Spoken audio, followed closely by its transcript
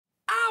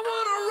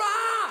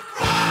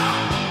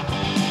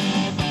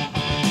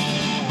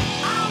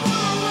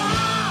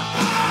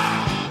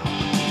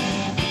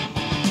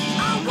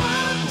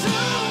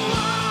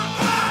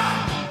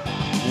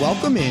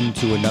Welcome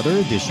into another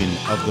edition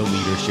of the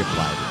Leadership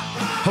Library,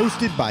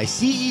 hosted by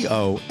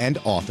CEO and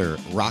author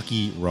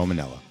Rocky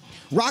Romanella.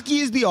 Rocky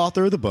is the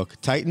author of the book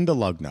Tighten the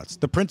Lug Nuts,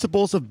 The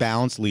Principles of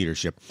Balanced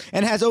Leadership,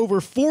 and has over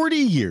 40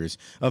 years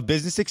of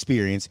business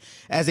experience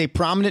as a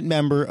prominent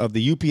member of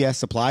the UPS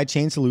Supply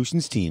Chain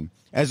Solutions team,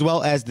 as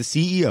well as the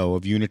CEO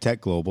of Unitech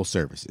Global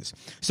Services.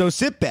 So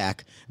sit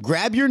back,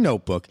 grab your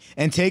notebook,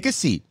 and take a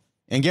seat,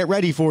 and get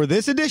ready for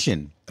this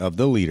edition of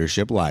the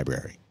Leadership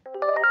Library.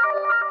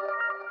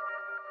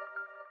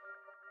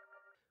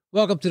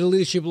 Welcome to the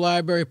Leadership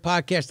Library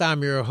podcast.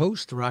 I'm your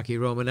host, Rocky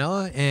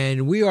Romanella,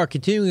 and we are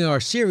continuing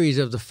our series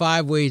of the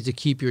 5 ways to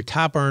keep your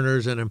top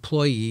earners and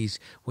employees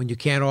when you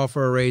can't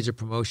offer a raise or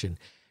promotion.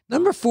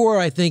 Number 4,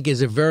 I think,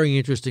 is a very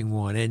interesting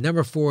one, and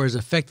number 4 is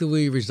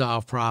effectively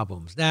resolve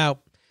problems. Now,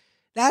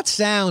 that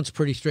sounds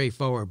pretty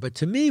straightforward, but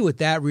to me, what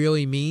that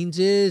really means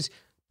is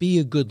be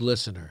a good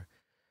listener.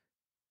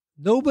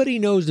 Nobody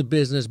knows the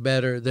business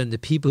better than the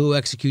people who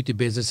execute the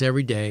business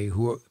every day,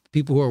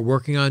 people who are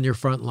working on your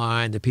front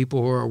line, the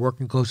people who are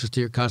working closest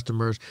to your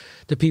customers,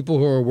 the people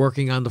who are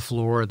working on the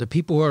floor, the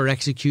people who are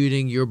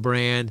executing your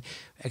brand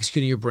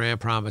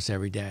promise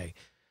every day.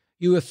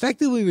 You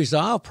effectively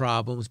resolve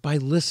problems by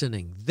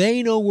listening.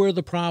 They know where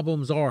the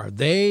problems are.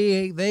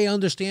 They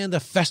understand the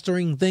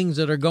festering things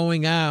that are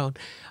going on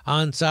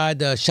inside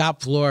the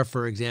shop floor,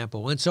 for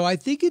example. And so I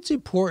think it's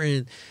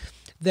important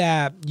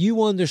that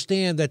you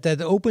understand that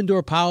the open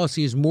door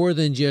policy is more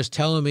than just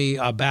telling me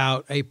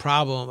about a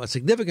problem, a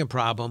significant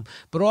problem,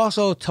 but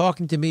also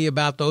talking to me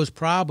about those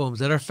problems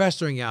that are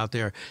festering out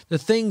there, the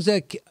things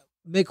that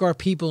make our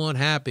people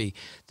unhappy,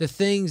 the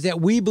things that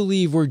we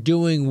believe we're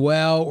doing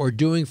well or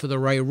doing for the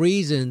right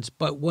reasons,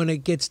 but when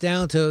it gets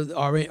down to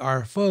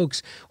our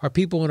folks, our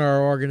people in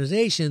our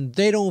organization,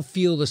 they don't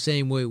feel the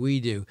same way we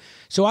do.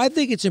 So I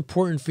think it's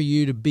important for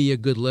you to be a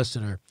good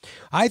listener.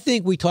 I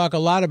think we talk a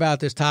lot about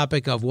this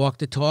topic of walk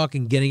the talk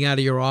and getting out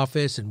of your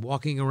office and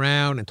walking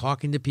around and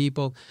talking to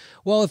people.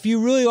 Well, if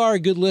you really are a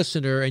good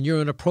listener and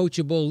you're an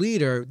approachable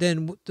leader,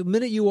 then the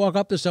minute you walk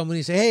up to someone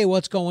and say, hey,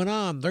 what's going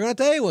on? They're going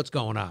to tell you what's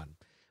going on.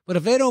 But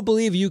if they don't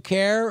believe you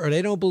care or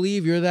they don't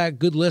believe you're that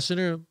good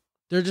listener,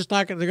 they're just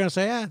not going to, they're going to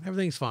say,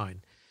 everything's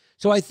fine.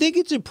 So I think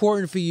it's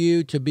important for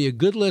you to be a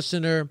good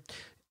listener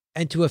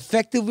and to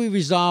effectively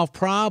resolve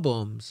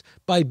problems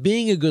by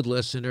being a good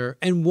listener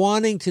and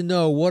wanting to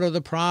know what are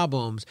the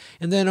problems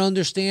and then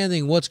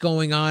understanding what's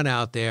going on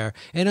out there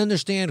and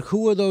understand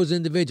who are those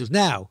individuals.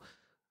 Now,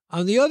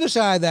 on the other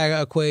side of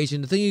that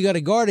equation, the thing you got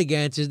to guard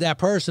against is that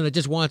person that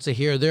just wants to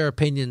hear their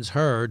opinions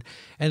heard,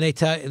 and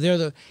if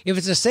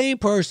it's the same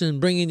person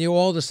bringing you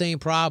all the same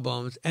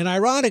problems, and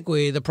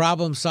ironically, the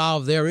problems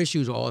solve their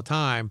issues all the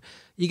time,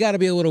 you got to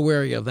be a little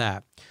wary of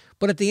that.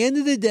 But at the end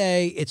of the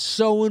day, it's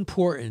so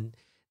important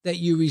that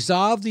you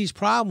resolve these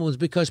problems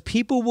because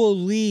people will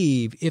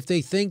leave if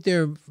they think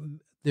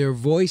their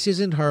voice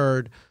isn't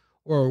heard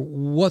or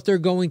what they're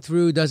going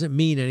through doesn't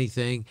mean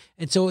anything,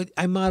 and so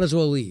I might as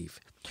well leave.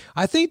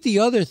 I think the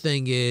other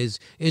thing is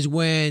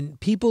when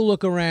people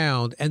look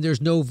around and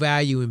there's no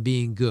value in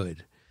being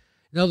good.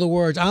 In other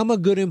words, I'm a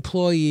good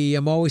employee.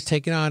 I'm always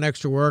taking on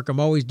extra work. I'm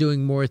always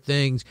doing more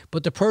things.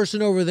 But the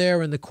person over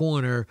there in the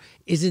corner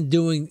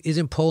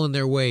isn't pulling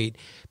their weight.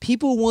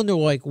 People wonder,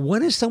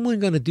 when is someone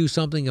going to do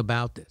something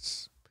about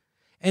this?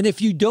 And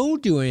if you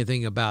don't do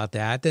anything about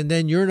that,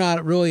 then you're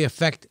not really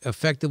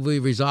effectively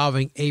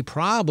resolving a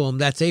problem.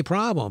 That's a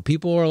problem.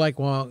 People are like,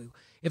 well,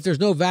 if there's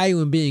no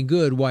value in being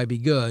good, why be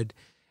good?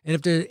 And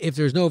if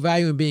there's no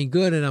value in being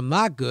good and I'm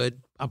not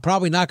good, I'm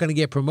probably not going to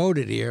get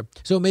promoted here.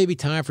 So it may be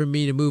time for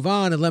me to move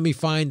on and let me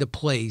find a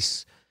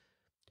place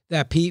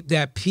that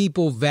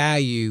people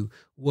value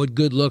what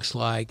good looks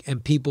like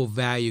and people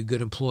value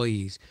good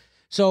employees.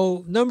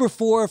 So number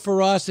 4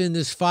 for us in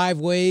this 5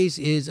 ways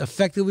is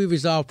effectively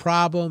resolve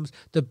problems.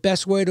 The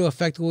best way to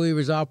effectively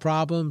resolve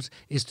problems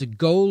is to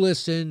go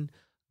listen,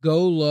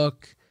 go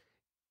look,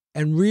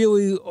 and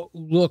really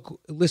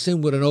listen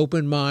with an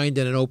open mind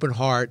and an open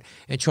heart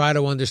and try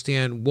to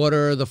understand what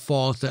are the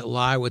faults that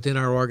lie within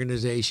our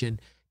organization.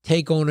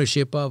 Take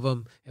ownership of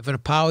them. If an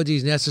apology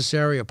is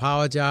necessary,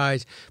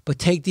 apologize, but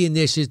take the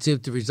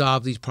initiative to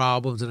resolve these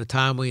problems in a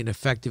timely and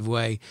effective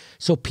way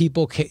so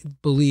people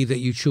believe that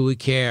you truly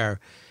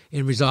care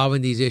in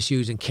resolving these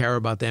issues and care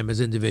about them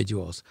as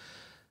individuals.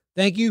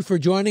 Thank you for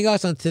joining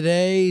us on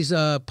today's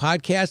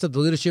podcast of the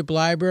Leadership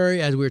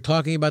Library as we were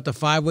talking about the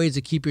 5 ways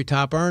to keep your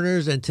top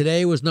earners. And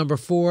today was number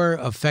 4,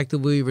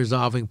 effectively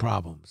resolving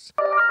problems.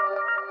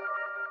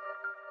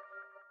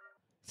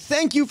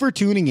 Thank you for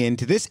tuning in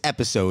to this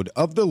episode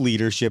of the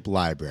Leadership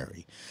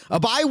Library, a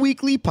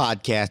bi-weekly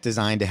podcast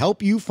designed to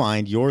help you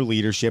find your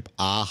leadership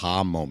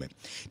aha moment.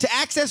 To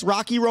access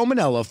Rocky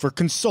Romanella for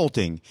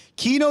consulting,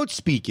 keynote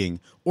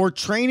speaking, or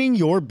training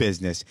your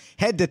business,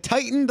 head to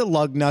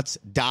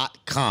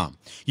TightenTheLugNuts.com.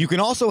 You can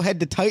also head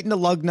to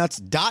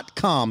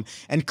TightenTheLugNuts.com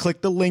and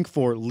click the link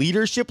for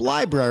Leadership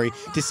Library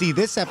to see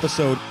this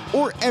episode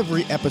or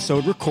every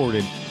episode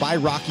recorded by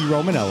Rocky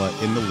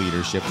Romanella in the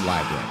Leadership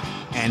Library.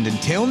 And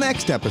until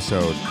next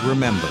episode,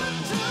 remember,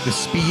 The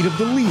speed of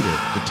the leader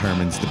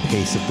determines the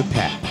pace of the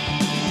pack.